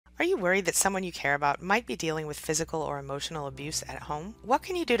Are you worried that someone you care about might be dealing with physical or emotional abuse at home? What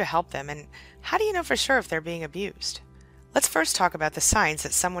can you do to help them, and how do you know for sure if they're being abused? Let's first talk about the signs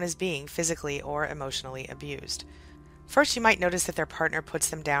that someone is being physically or emotionally abused. First, you might notice that their partner puts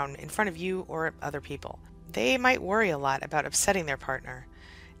them down in front of you or other people. They might worry a lot about upsetting their partner,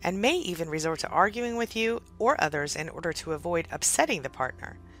 and may even resort to arguing with you or others in order to avoid upsetting the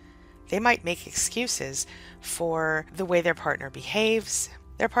partner. They might make excuses for the way their partner behaves.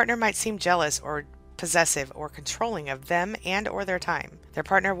 Their partner might seem jealous or possessive or controlling of them and or their time. Their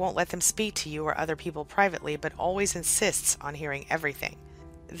partner won't let them speak to you or other people privately, but always insists on hearing everything.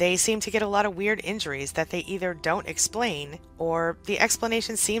 They seem to get a lot of weird injuries that they either don't explain or the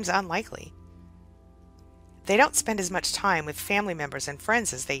explanation seems unlikely. They don't spend as much time with family members and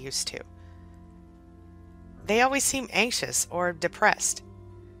friends as they used to. They always seem anxious or depressed.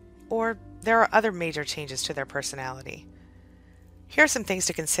 Or there are other major changes to their personality. Here are some things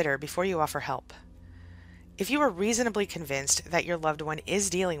to consider before you offer help. If you are reasonably convinced that your loved one is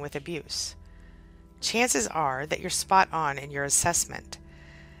dealing with abuse, chances are that you're spot on in your assessment.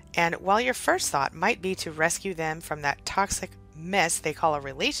 And while your first thought might be to rescue them from that toxic mess they call a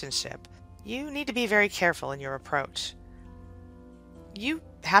relationship, you need to be very careful in your approach. You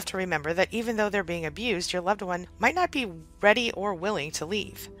have to remember that even though they're being abused, your loved one might not be ready or willing to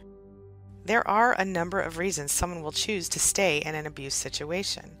leave. There are a number of reasons someone will choose to stay in an abuse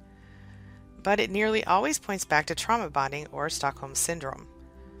situation, but it nearly always points back to trauma bonding or Stockholm Syndrome.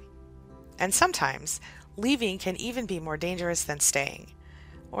 And sometimes, leaving can even be more dangerous than staying,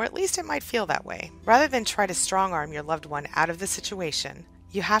 or at least it might feel that way. Rather than try to strong-arm your loved one out of the situation,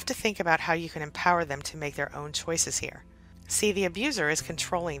 you have to think about how you can empower them to make their own choices here. See, the abuser is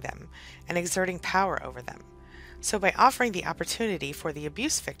controlling them and exerting power over them. So by offering the opportunity for the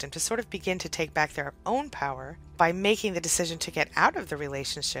abuse victim to sort of begin to take back their own power by making the decision to get out of the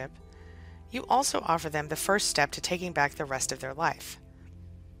relationship, you also offer them the first step to taking back the rest of their life.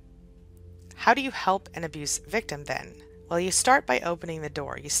 How do you help an abuse victim then? Well, you start by opening the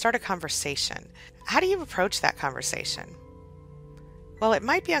door. You start a conversation. How do you approach that conversation? Well, it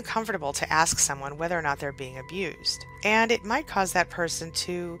might be uncomfortable to ask someone whether or not they're being abused, and it might cause that person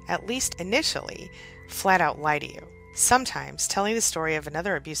to, at least initially, flat out lie to you. Sometimes telling the story of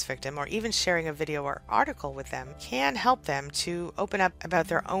another abuse victim or even sharing a video or article with them can help them to open up about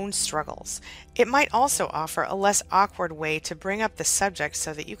their own struggles. It might also offer a less awkward way to bring up the subject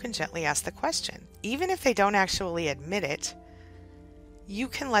so that you can gently ask the question. Even if they don't actually admit it, you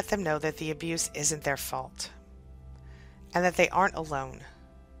can let them know that the abuse isn't their fault and that they aren't alone.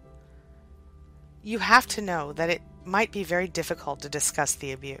 You have to know that it might be very difficult to discuss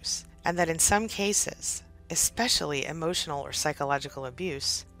the abuse, and that in some cases, especially emotional or psychological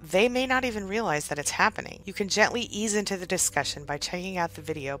abuse, they may not even realize that it's happening. You can gently ease into the discussion by checking out the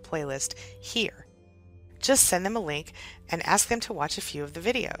video playlist here. Just send them a link and ask them to watch a few of the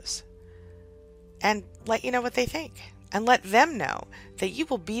videos. And let you know what they think. And let them know that you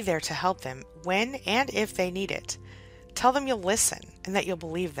will be there to help them when and if they need it. Tell them you'll listen and that you'll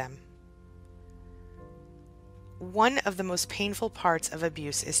believe them. One of the most painful parts of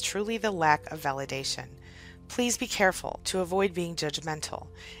abuse is truly the lack of validation. Please be careful to avoid being judgmental.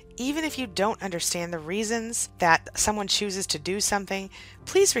 Even if you don't understand the reasons that someone chooses to do something,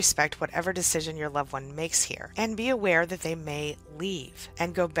 please respect whatever decision your loved one makes here, and be aware that they may leave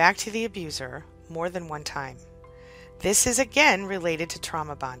and go back to the abuser more than one time. This is again related to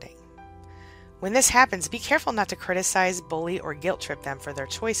trauma bonding. When this happens, be careful not to criticize, bully, or guilt trip them for their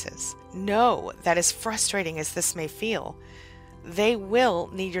choices. Know that as frustrating as this may feel, they will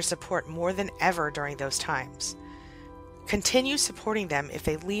need your support more than ever during those times. Continue supporting them if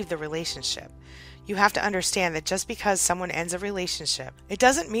they leave the relationship. You have to understand that just because someone ends a relationship, it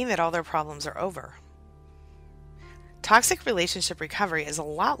doesn't mean that all their problems are over. Toxic relationship recovery is a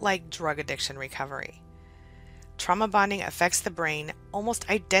lot like drug addiction recovery. Trauma bonding affects the brain almost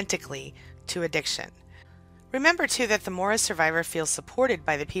identically to addiction. Remember too that the more a survivor feels supported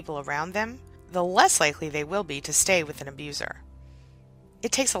by the people around them, the less likely they will be to stay with an abuser.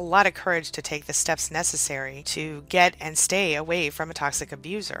 It takes a lot of courage to take the steps necessary to get and stay away from a toxic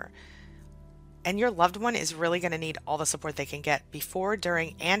abuser. And your loved one is really going to need all the support they can get before,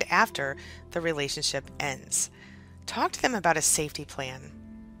 during, and after the relationship ends. Talk to them about a safety plan.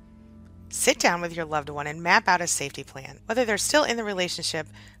 Sit down with your loved one and map out a safety plan, whether they're still in the relationship,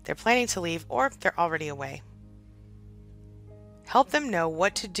 they're planning to leave, or they're already away. Help them know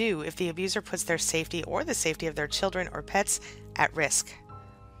what to do if the abuser puts their safety or the safety of their children or pets at risk.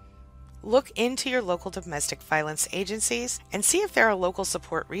 Look into your local domestic violence agencies and see if there are local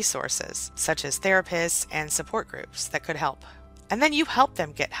support resources, such as therapists and support groups, that could help. and then you help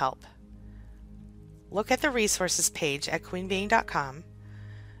them get help. Look at the resources page at queenbeeing.com,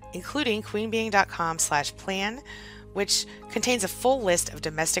 including queenbeeing.com/plan, which contains a full list of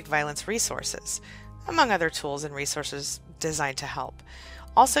domestic violence resources, among other tools and resources designed to help.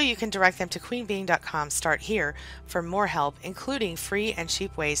 Also, you can direct them to queenbeeing.com Start Here for more help, including free and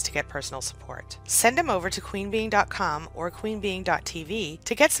cheap ways to get personal support. Send them over to queenbeeing.com or queenbeeing.tv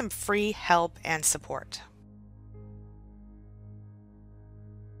to get some free help and support.